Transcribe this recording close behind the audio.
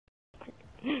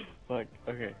Fuck,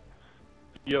 okay.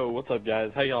 Yo, what's up guys?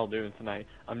 How y'all doing tonight?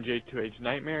 I'm J2H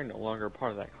Nightmare, no longer a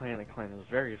part of that clan. The clan is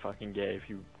very fucking gay. If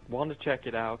you want to check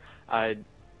it out, I'd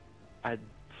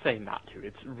say not to.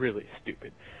 It's really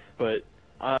stupid. But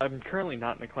I'm currently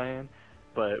not in a clan,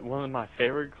 but one of my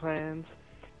favorite clans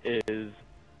is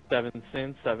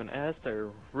 7sin, 7S. They're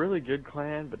a really good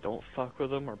clan, but don't fuck with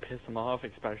them or piss them off,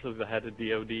 especially the head of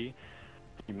DOD.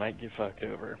 You might get fucked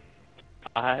over.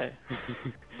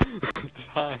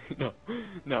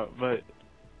 No, but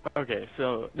okay,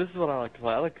 so this is what I like to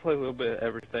play. I like to play a little bit of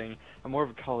everything. I'm more of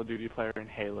a Call of Duty player in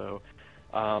Halo.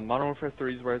 Modern Warfare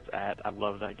 3 is where it's at. I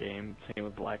love that game. Same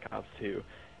with Black Ops 2.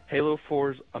 Halo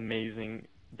 4 is amazing,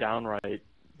 downright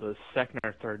the second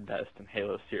or third best in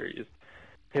Halo series.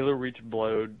 Halo Reach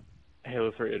blowed.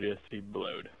 Halo 3 ODST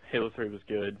blowed. Halo 3 was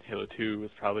good. Halo 2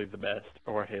 was probably the best,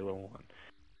 or Halo 1.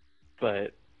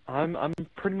 But I'm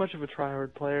pretty much of a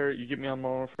tryhard player. You get me on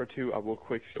Modern Warfare 2, I will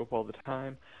quick scope all the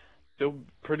time. Still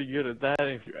pretty good at that.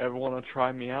 If you ever want to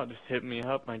try me out, just hit me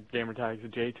up. My gamer tag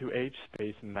is J2H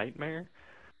space Nightmare.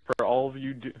 For all of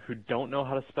you who don't know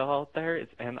how to spell out there,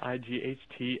 it's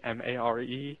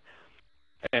NIGHTMARE.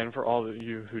 And for all of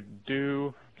you who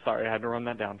do, sorry, I had to run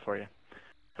that down for you.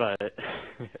 But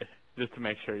just to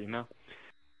make sure, you know.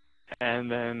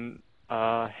 And then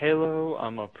Halo,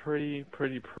 I'm a pretty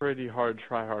hard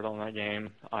tryhard on that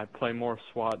game. I play more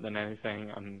SWAT than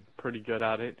anything. I'm pretty good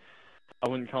at it. I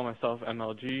wouldn't call myself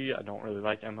MLG. I don't really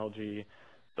like MLG,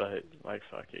 but like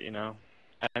fuck it, you know.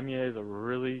 MEA is a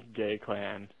really gay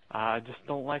clan. I just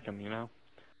don't like them, you know.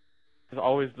 There's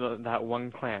always that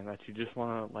one clan that you just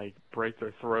want to like break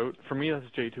their throat. For me, that's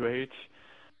J2H,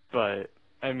 but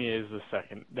MEA is the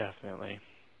second, definitely.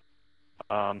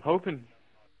 Hoping.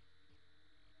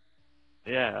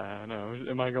 Yeah, I know.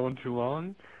 Am I going too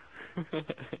long?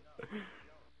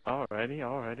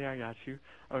 Alrighty, I got you.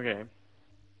 Okay.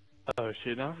 Oh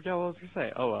shit, now I forgot what I was gonna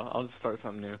say. Oh well, I'll just start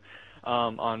something new.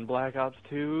 On Black Ops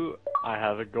 2, I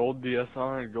have a gold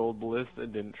DSR and gold Ballista.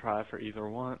 Didn't try for either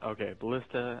one. Okay,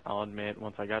 Ballista, I'll admit,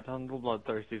 once I got down to the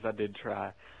Bloodthirsties, I did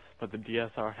try. But the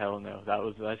DSR, hell no.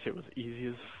 That shit was easy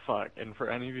as fuck. And for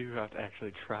any of you who have to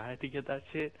actually try to get that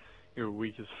shit, you're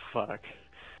weak as fuck.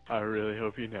 I really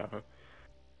hope you know.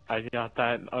 I got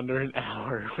that in under an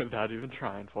hour without even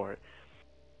trying for it.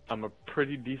 I'm a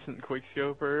pretty decent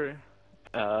quickscoper.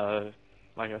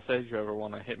 Like I said, if you ever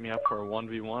want to hit me up for a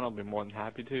 1v1, I'll be more than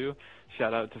happy to.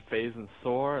 Shout out to FaZe and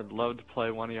Soar. I'd love to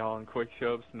play one of y'all in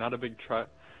quickscopes. Not a big trick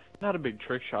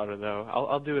shotter though.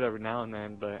 I'll do it every now and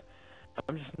then, but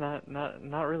I'm just not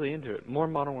really into it. More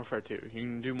Modern Warfare 2. You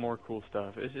can do more cool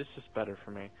stuff. It's just better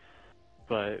for me.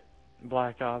 But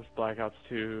Black Ops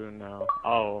 2, no.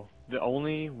 Oh,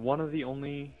 one of the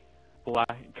only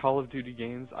Call of Duty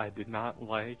games I did not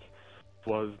like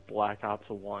was Black Ops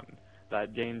 1.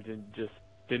 That game just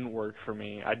didn't work for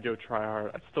me. I'd go try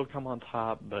hard. I'd still come on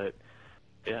top, but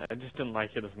yeah, I just didn't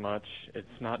like it as much.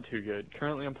 It's not too good.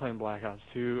 Currently, I'm playing Black Ops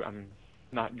 2. I'm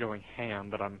not going ham,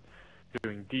 but I'm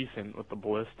doing decent with the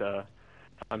Ballista.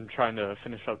 I'm trying to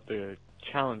finish up the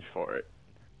challenge for it.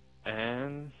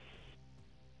 And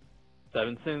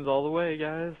 7 sins all the way,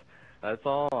 guys. That's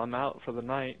all. I'm out for the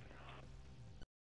night.